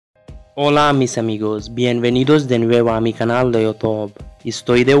Hola mis amigos, bienvenidos de nuevo a mi canal de YouTube.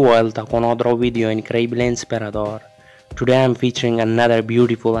 Estoy de vuelta con otro video increíble e inspirador. Today I'm featuring another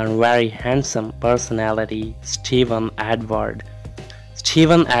beautiful and very handsome personality, Steven Edward.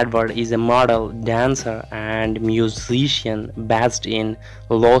 Steven Edward is a model, dancer and musician based in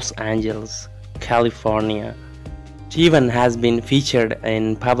Los Angeles, California. Steven has been featured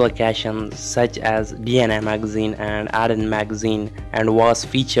in publications such as DNA magazine and Eden magazine and was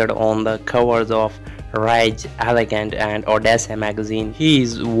featured on the covers of Rage, Elegant and Audacia magazine. He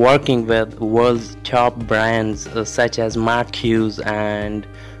is working with world's top brands such as Marcus and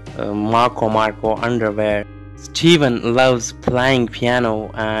Marco underwear. Steven loves playing piano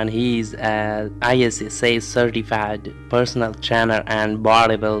and he is an ISSA certified personal trainer and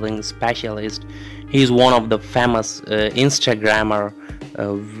bodybuilding specialist. He is one of the famous Instagrammer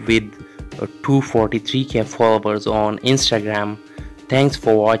with 243k followers on Instagram. Thanks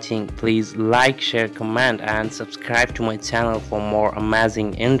for watching. Please like, share, comment and subscribe to my channel for more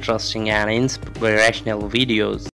amazing, interesting and inspirational videos.